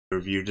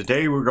review.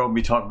 Today we're going to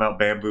be talking about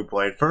Bamboo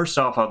Blade. First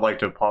off, I'd like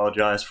to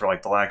apologize for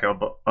the lack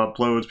of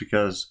uploads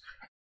because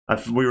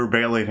we were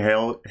baling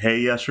hay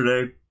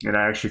yesterday, and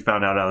I actually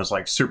found out I was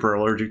super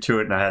allergic to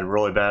it, and I had a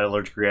really bad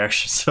allergic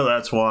reaction. So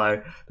that's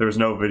why there was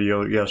no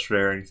video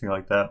yesterday or anything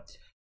like that.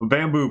 But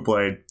Bamboo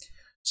Blade.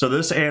 So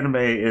this anime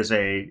is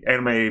a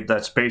anime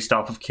that's based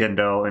off of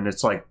Kendo, and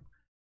it's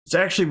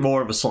actually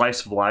more of a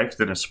slice of life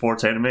than a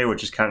sports anime,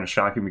 which is kind of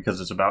shocking because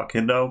it's about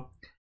Kendo.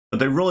 But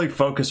they really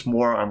focus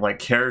more on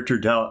character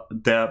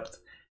depth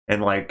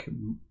and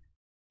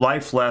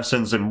life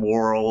lessons and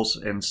morals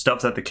and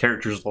stuff that the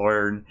characters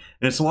learn.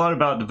 And it's a lot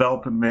about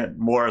development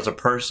more as a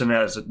person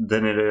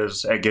than it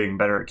is at getting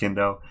better at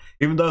Kendo.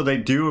 Even though they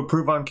do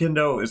improve on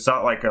Kendo, it's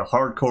not like a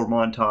hardcore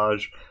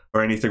montage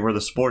or anything where the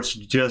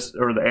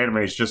the anime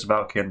is just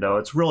about Kendo.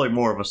 It's really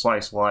more of a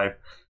slice of life,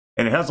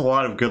 and it has a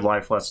lot of good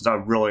life lessons. I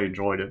really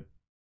enjoyed it.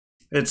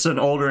 It's an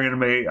older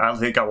anime. I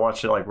think I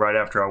watched it right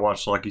after I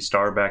watched Lucky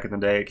Star back in the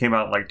day. It came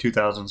out in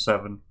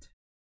 2007.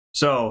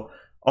 So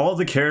all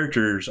the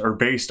characters are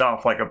based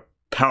off a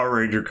Power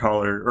Ranger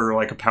color or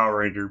a Power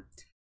Ranger.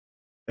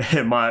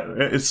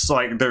 It's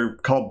they're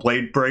called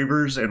Blade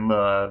Bravers in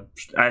the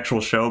actual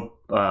show,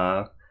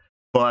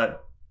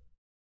 but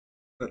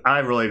I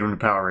relate them to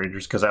Power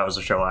Rangers because that was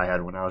a show I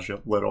had when I was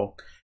little.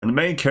 And the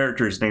main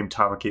character is named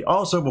Tamaki.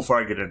 Also,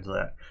 before I get into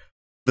that,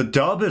 the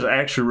dub is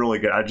actually really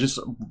good. I just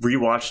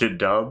rewatched it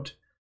dubbed,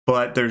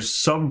 but there's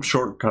some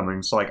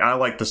shortcomings. I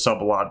like the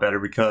sub a lot better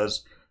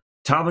because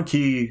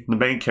Tamaki, the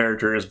main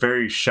character, is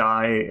very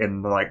shy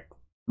and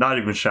not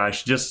even shy.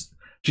 She's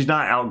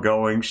not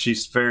outgoing.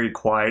 She's very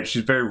quiet.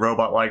 She's very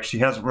robot-like. She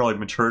hasn't really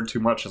matured too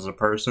much as a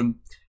person.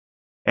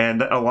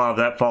 And a lot of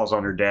that falls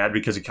on her dad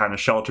because he kind of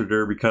sheltered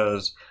her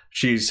because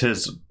she's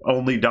his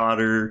only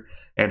daughter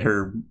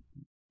and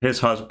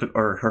his husband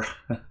or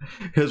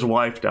his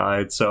wife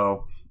died.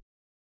 So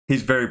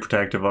he's very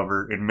protective of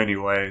her in many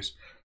ways.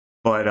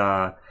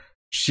 But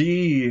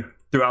she,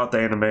 throughout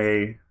the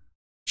anime,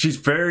 she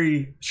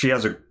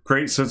has a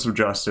great sense of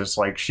justice.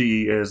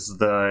 She is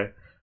the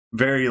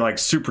very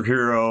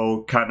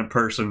superhero kind of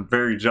person,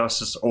 very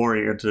justice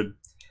oriented.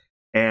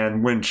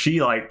 And when she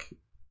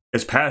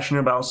is passionate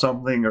about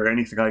something or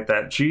anything like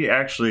that, she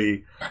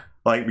actually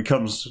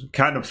becomes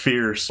kind of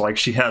fierce.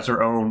 She has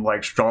her own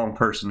strong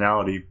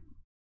personality,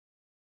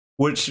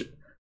 which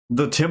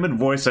the timid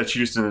voice that's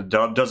used in the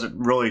dub doesn't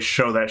really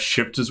show that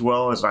shift as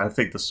well as I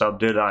think the sub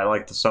did. I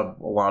like the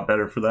sub a lot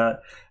better for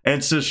that.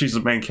 And since she's the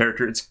main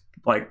character, it's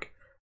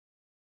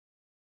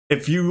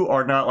if you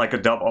are not a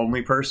dub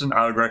only person,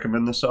 I would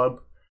recommend the sub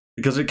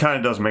because it kind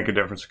of does make a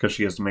difference because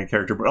she is the main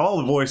character. But all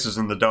the voices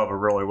in the dub are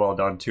really well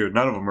done too.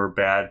 None of them are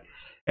bad.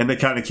 And they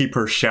kind of keep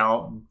her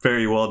shout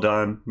very well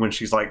done when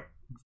she's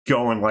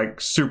going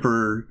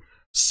Super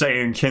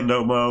Saiyan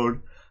Kendo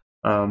mode.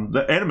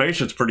 The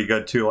animation's pretty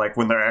good too.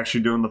 When they're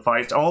actually doing the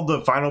fights, all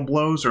the final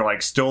blows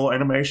are still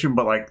animation,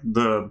 but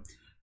the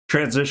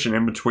transition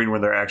in between when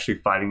they're actually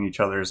fighting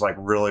each other is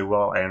really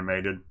well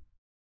animated.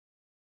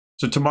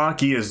 So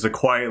Tamaki is the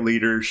quiet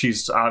leader.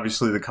 She's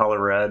obviously the color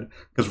red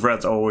because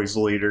red's always the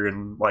leader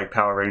in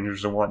Power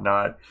Rangers and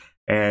whatnot.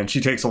 And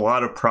she takes a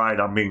lot of pride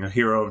on being a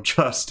hero of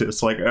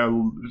justice, a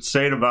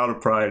insane amount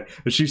of pride.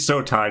 And she's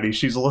so tiny,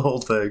 she's a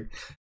little thing,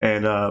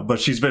 and but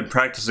she's been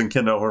practicing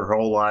Kendo her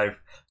whole life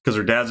because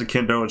her dad's a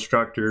Kendo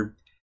instructor.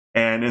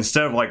 And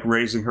instead of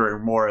raising her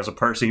more as a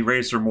person, he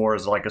raised her more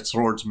as a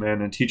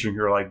swordsman and teaching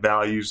her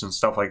values and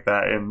stuff like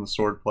that in the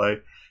swordplay.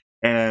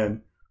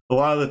 And a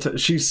lot of the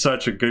she's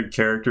such a good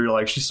character.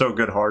 She's so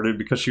good-hearted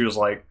because she was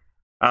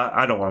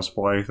I don't want to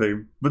spoil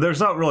anything, but there's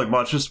not really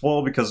much to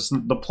spoil because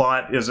the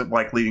plot isn't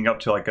leading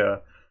up to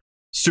a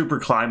super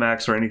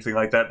climax or anything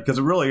like that because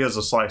it really is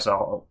a slice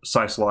of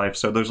life.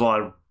 So there's a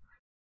lot of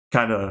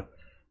kind of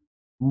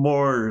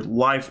more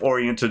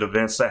life-oriented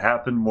events that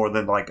happen more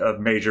than a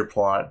major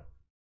plot.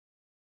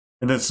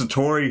 And then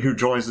Satori, who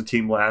joins the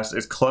team last,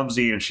 is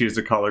clumsy and she's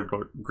the color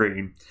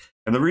green.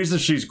 And the reason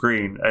she's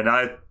green, and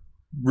I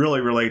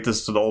really relate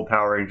this to the old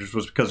Power Rangers,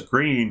 was because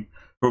green,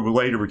 who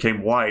later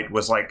became white,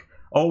 was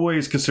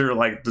always considered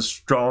the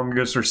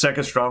strongest or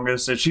second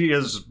strongest, and she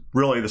is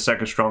really the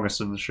second strongest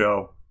in the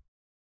show.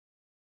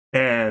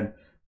 And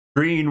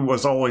Green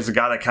was always the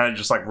guy that kind of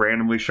just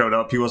randomly showed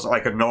up. He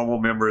wasn't a normal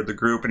member of the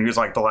group, and he was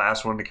the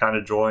last one to kind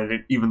of join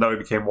it, even though he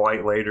became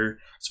white later,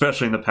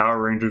 especially in the Power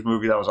Rangers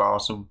movie. That was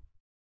awesome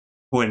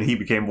when he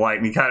became white,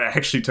 and he kind of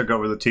actually took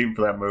over the team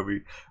for that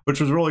movie, which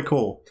was really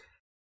cool.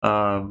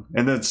 And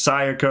then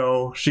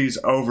Sayako, she's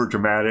over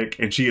dramatic,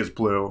 and she is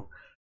blue.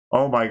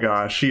 Oh my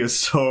gosh, she is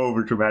so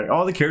over dramatic.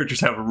 All the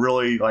characters have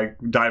really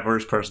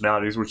diverse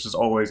personalities, which is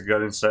always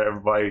good instead of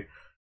everybody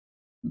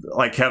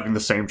having the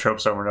same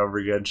tropes over and over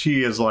again.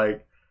 She is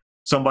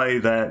somebody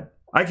that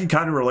I can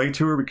kind of relate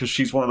to her because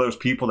she's one of those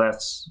people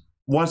that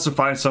wants to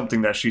find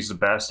something that she's the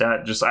best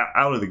at just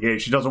out of the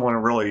gate. She doesn't want to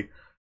really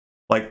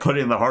put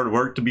in the hard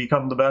work to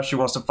become the best. She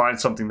wants to find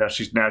something that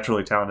she's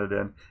naturally talented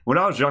in. When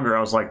I was younger, I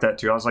was like that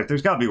too. I was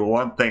there's got to be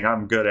one thing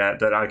I'm good at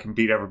that I can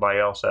beat everybody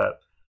else at.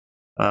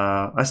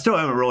 I still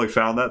haven't really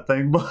found that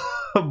thing,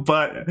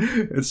 but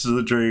it's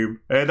the dream.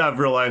 And I've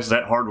realized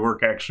that hard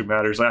work actually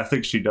matters. I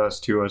think she does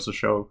too as the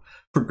show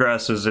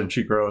progresses and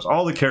she grows.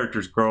 All the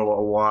characters grow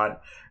a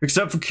lot,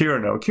 except for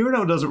Kirino.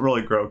 Kirino doesn't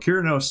really grow.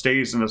 Kirino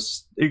stays in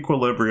this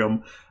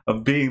equilibrium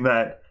of being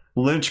that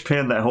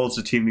linchpin that holds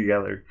the team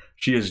together.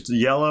 She is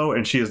yellow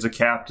and she is the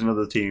captain of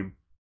the team.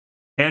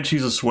 And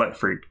she's a sweat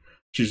freak.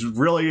 She's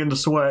really into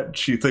sweat.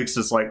 She thinks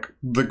it's like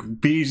the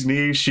bee's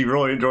knees. She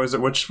really enjoys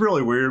it, which is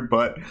really weird,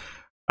 but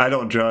I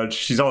don't judge.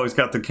 She's always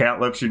got the cat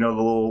lips, you know,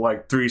 the little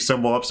like 3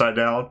 symbol upside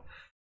down.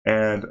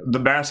 And the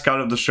mascot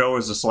of the show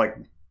is this like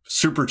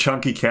super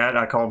chunky cat.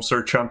 I call him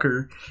Sir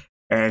Chunker.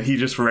 And he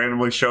just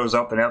randomly shows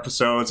up in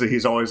episodes, and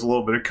he's always a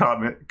little bit of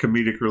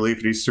comedic relief,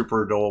 and he's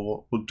super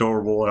adorable,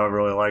 and I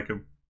really like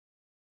him.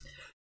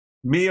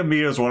 Mia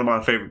is one of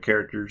my favorite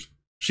characters.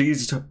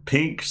 She's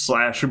pink /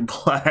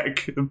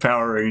 black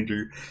Power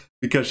Ranger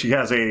because she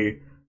has a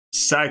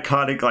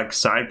psychotic like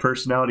side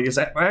personality. It's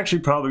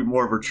actually probably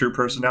more of her true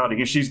personality,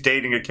 and she's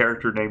dating a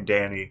character named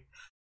Danny.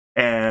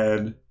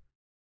 And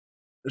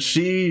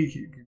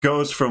she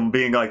goes from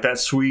being like that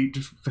sweet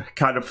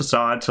kind of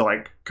facade to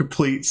like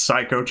complete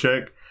psycho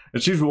chick.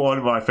 And she's one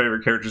of my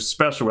favorite characters,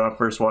 especially when I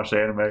first watched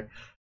the anime.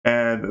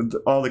 And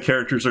all the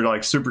characters are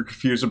like super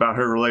confused about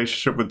her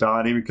relationship with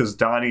Donnie, because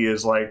Donnie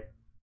is like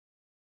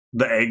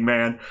the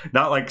Eggman,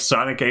 not like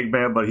Sonic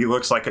Eggman, but he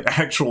looks like an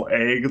actual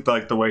egg,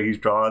 like the way he's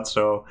drawn.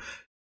 So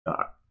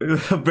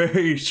a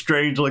very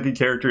strange looking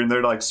character, and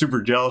they're like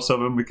super jealous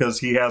of him because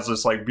he has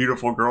this like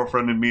beautiful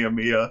girlfriend in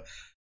Mia.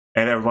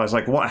 And everybody's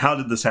like, what? How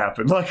did this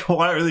happen? Like,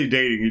 why are they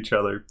dating each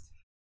other?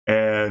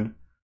 And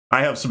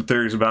I have some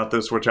theories about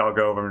this, which I'll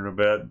go over in a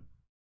bit.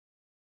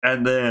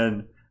 And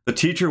then the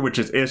teacher, which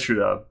is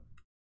Ishida,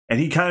 and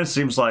he kind of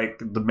seems like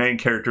the main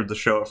character of the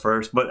show at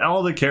first, but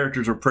all the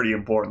characters are pretty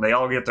important. They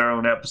all get their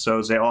own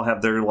episodes. They all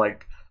have their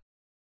like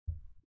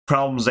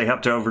problems they have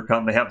to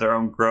overcome. They have their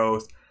own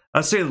growth.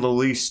 I'd say the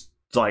least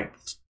like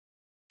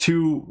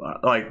 2,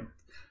 like,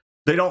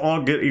 they don't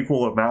all get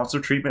equal amounts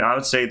of treatment. I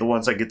would say the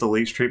ones that get the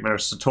least treatment are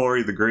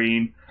Satori, the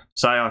green,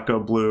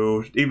 Sayako,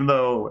 blue, even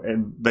though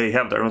and they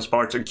have their own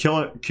sparks, and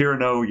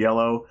Kirino,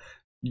 yellow.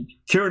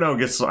 Kirino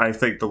gets, I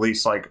think, the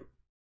least like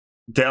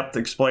depth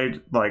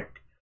explained,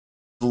 like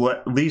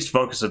least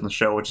focus in the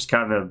show, which is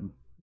kind of,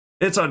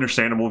 it's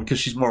understandable because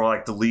she's more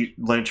like the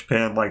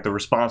linchpin, like the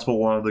responsible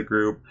one of the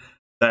group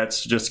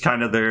that's just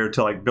kind of there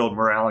to like build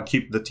morale and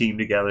keep the team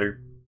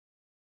together.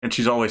 And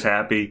she's always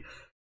happy,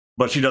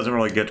 but she doesn't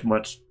really get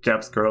much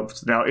depth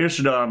growth. Now,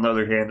 Ishida, on the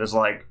other hand, is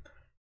like,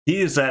 he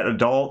is that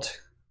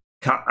adult.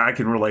 I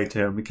can relate to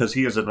him because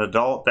he is an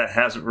adult that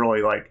hasn't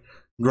really like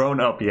grown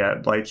up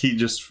yet. Like he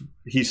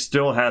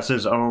still has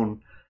his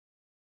own,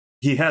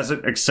 he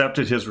hasn't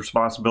accepted his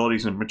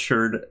responsibilities and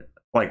matured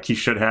like he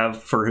should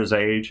have for his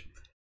age.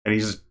 And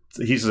he's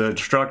the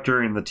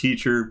instructor and the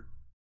teacher,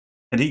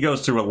 and he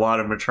goes through a lot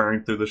of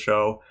maturing through the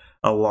show,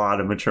 a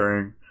lot of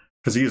maturing.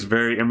 Because he is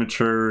very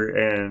immature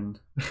and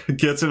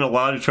gets in a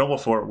lot of trouble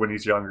for it when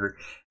he's younger.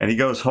 And he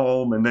goes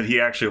home, and then he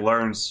actually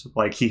learns,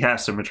 like, he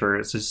has to mature.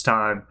 It's his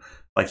time.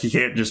 Like, he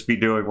can't just be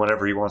doing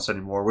whatever he wants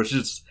anymore, which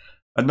is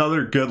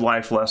another good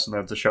life lesson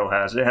that the show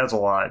has. It has a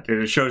lot.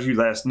 And it shows you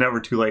that it's never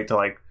too late to,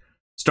 like,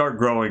 start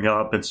growing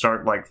up and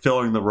start, like,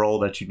 filling the role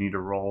that you need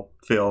to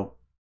fill.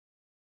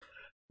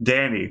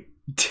 Danny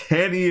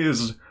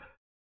is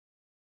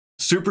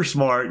super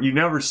smart. You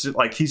never see,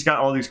 like, he's got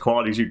all these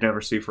qualities you'd never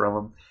see from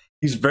him.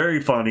 He's very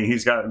funny.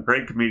 He's got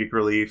great comedic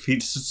relief. He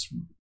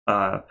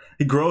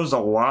grows a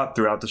lot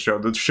throughout the show.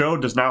 The show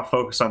does not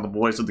focus on the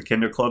boys of the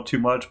Kendo Club too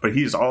much, but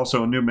he's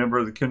also a new member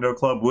of the Kendo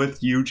Club with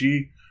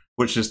Yuji,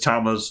 which is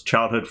Tama's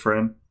childhood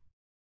friend.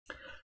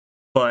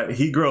 But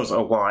he grows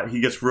a lot.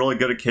 He gets really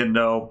good at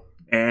Kendo,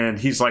 and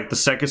he's like the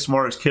second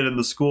smartest kid in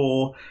the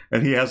school,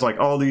 and he has like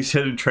all these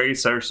hidden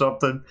traits or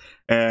something.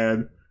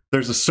 And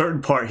there's a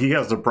certain part, he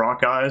has the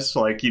Brock eyes,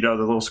 like, you know,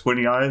 the little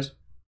squinty eyes.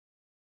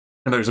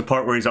 And there's a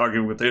part where he's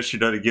arguing with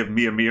Ishida to give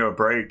Mia a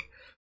break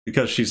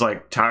because she's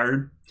like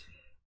tired,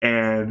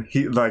 and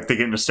he like they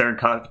get in a staring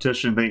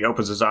competition. And then he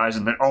opens his eyes,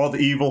 and then all the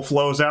evil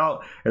flows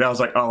out. And I was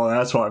like, oh,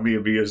 that's why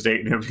Mia is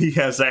dating him. He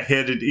has that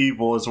hidden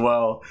evil as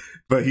well,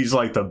 but he's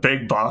like the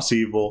big boss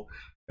evil.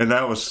 And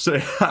that was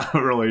I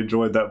really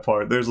enjoyed that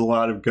part. There's a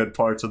lot of good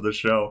parts of the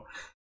show,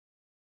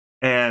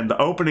 and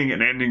the opening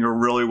and ending are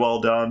really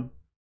well done.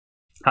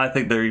 I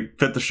think they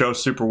fit the show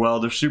super well.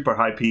 They're super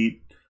high beat.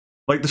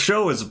 Like, the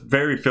show is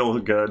very feel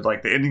good.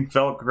 Like, the ending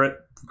felt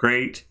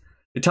great.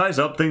 It ties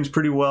up things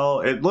pretty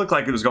well. It looked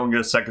like it was going to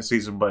get a second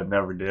season, but it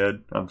never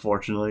did,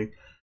 unfortunately.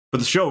 But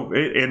the show,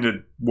 it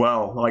ended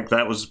well. Like,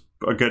 that was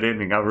a good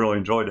ending. I really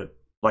enjoyed it.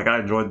 Like, I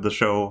enjoyed the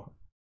show,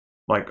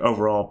 like,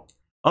 overall.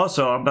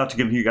 Also, I'm about to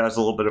give you guys a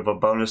little bit of a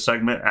bonus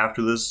segment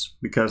after this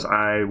because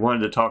I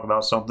wanted to talk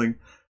about something.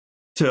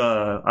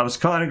 I was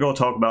kind of going to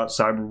talk about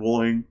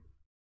cyberbullying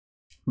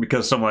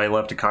because somebody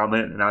left a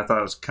comment, and I thought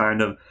it was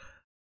kind of,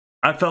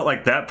 I felt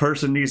like that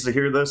person needs to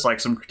hear this, like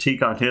some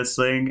critique on his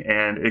thing,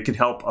 and it could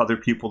help other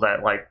people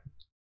that like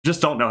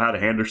just don't know how to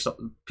handle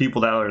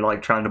people that are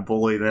like trying to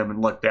bully them and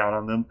look down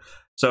on them.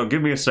 So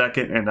give me a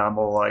second and I'm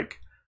gonna like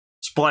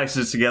splice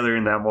this together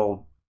and then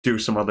we'll do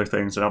some other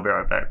things and I'll be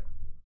right back.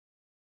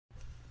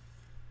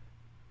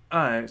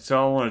 Alright,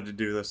 so I wanted to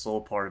do this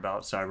little part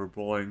about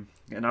cyberbullying,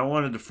 and I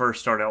wanted to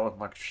first start out with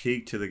my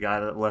critique to the guy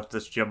that left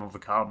this gem of a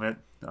comment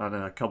on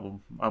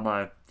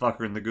my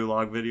fucker in the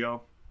gulag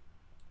video.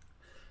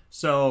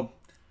 So,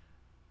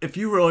 if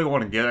you really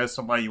want to get at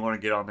somebody, you want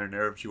to get on their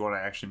nerves, you want to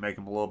actually make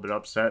them a little bit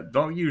upset,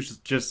 don't use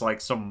just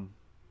like some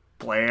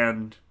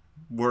bland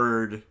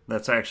word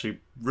that's actually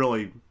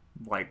really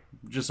like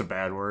just a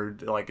bad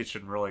word, like it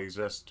shouldn't really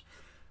exist,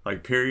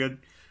 like period.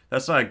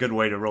 That's not a good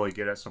way to really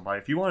get at somebody.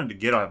 If you wanted to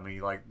get on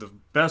me, like the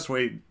best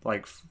way,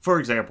 like for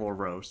example, a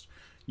roast,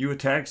 you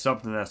attack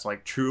something that's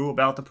like true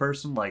about the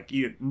person, like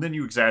and then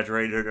you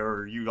exaggerate it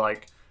or you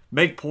like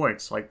make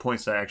points, like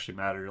points that actually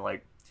matter,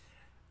 like.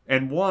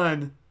 And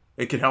one,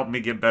 it could help me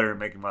get better at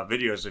making my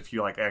videos if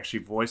you like actually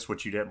voice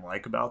what you didn't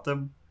like about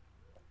them.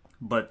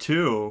 But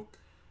two,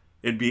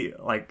 it'd be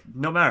like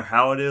no matter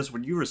how it is,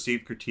 when you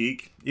receive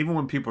critique, even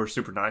when people are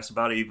super nice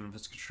about it, even if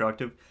it's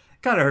constructive,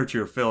 kind of hurts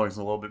your feelings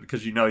a little bit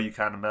because you know you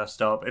kind of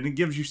messed up and it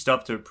gives you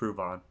stuff to improve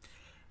on.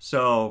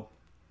 So,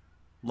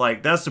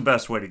 like, that's the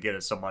best way to get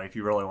at somebody if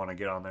you really want to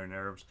get on their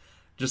nerves.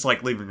 Just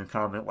like leaving a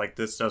comment like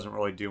this doesn't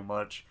really do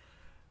much.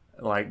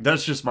 Like,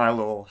 that's just my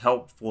little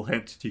helpful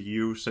hint to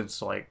you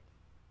since, like,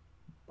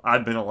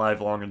 I've been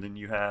alive longer than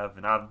you have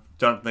and I've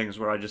done things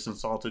where I just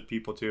insulted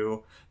people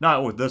too.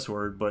 Not with this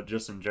word, but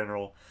just in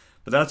general.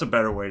 But that's a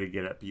better way to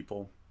get at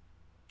people.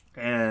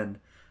 And,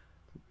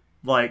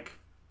 like,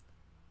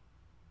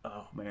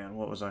 oh man,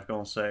 what was I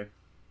going to say?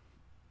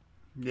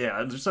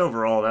 Yeah, just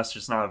overall, that's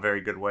just not a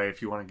very good way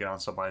if you want to get on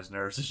somebody's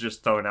nerves. It's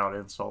just throwing out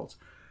insults.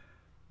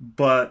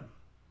 But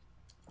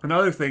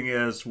another thing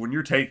is, when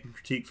you're taking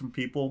critique from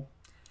people,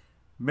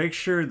 make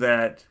sure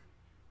that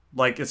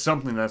like it's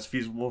something that's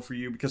feasible for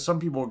you, because some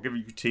people will give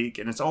you critique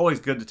and it's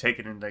always good to take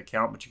it into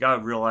account, but you got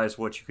to realize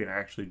what you can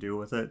actually do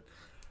with it.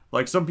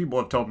 Like some people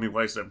have told me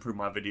ways to improve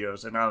my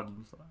videos and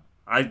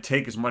I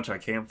take as much as I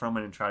can from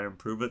it and try to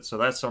improve it. So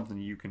that's something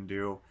you can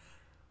do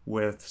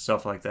with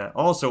stuff like that.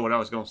 Also, what I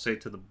was going to say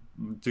to the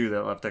dude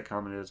that left that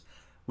comment is,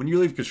 when you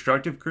leave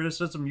constructive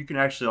criticism, you can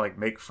actually like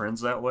make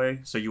friends that way,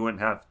 so you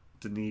wouldn't have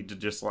the need to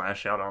just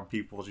lash out on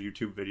people's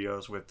YouTube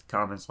videos with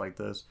comments like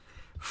this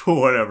for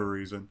whatever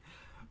reason.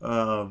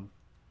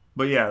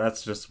 But yeah,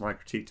 that's just my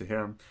critique to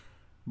him.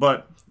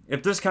 But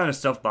if this kind of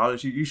stuff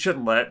bothers you, you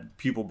shouldn't let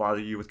people bother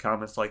you with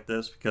comments like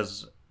this,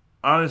 because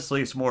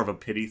honestly, it's more of a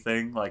pity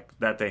thing, like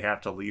that they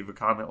have to leave a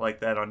comment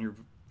like that on your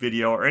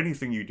video or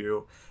anything you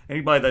do.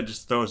 Anybody that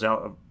just throws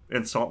out an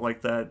insult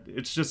like that,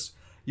 it's just,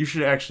 you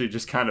should actually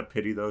just kind of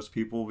pity those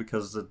people,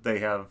 because they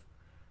have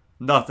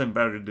nothing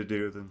better to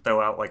do than throw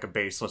out like a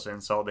baseless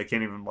insult. They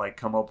can't even like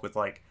come up with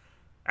like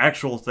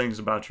actual things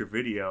about your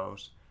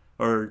videos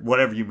or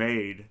whatever you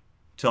made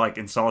to like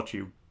insult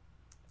you.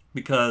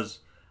 Because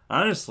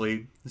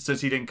honestly,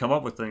 since he didn't come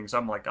up with things,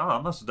 I'm like, oh,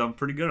 I must have done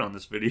pretty good on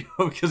this video,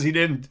 because he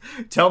didn't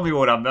tell me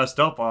what I messed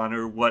up on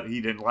or what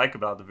he didn't like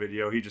about the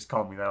video. He just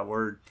called me that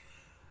word.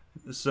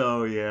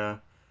 So yeah.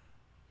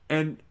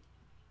 And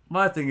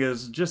my thing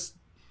is, just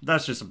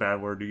that's just a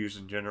bad word to use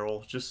in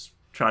general. Just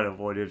try to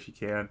avoid it if you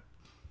can.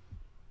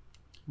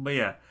 But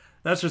yeah,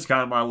 that's just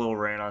kind of my little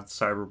rant on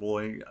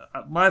cyberbullying.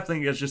 My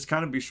thing is just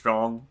kind of be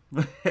strong.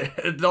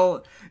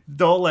 don't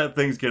let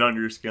things get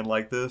under your skin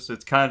like this.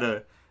 It's kind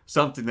of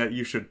something that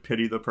you should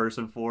pity the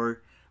person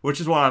for,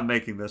 which is why I'm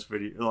making this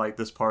video, like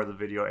this part of the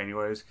video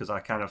anyways, because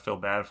I kind of feel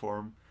bad for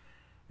him.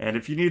 And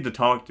if you need to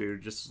talk to,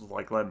 just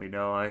like let me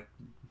know. I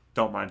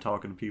don't mind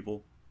talking to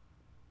people.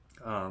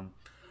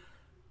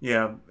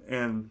 Yeah,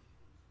 and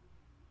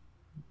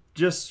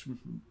just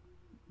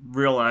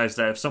realize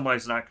that if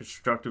somebody's not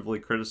constructively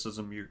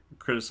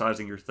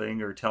criticizing your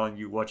thing or telling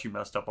you what you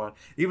messed up on,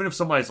 even if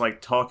somebody's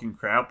like talking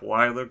crap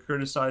while they're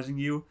criticizing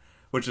you,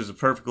 which is a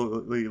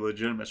perfectly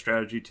legitimate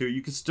strategy too,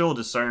 you can still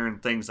discern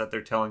things that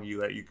they're telling you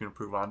that you can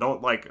improve on.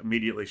 Don't like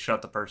immediately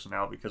shut the person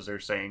out because they're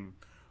saying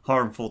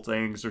harmful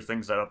things or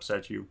things that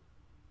upset you.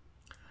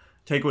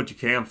 Take what you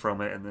can from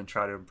it and then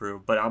try to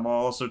improve. But I'm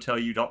also tell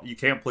you, you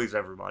can't please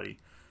everybody,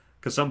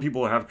 because some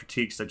people have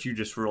critiques that you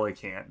just really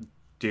can't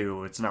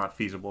do. It's not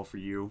feasible for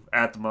you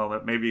at the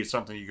moment. Maybe it's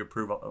something you could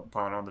improve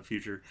upon on the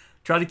future.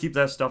 Try to keep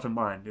that stuff in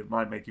mind. It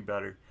might make you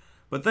better.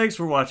 But thanks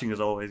for watching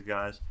as always,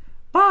 guys.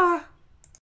 Bye!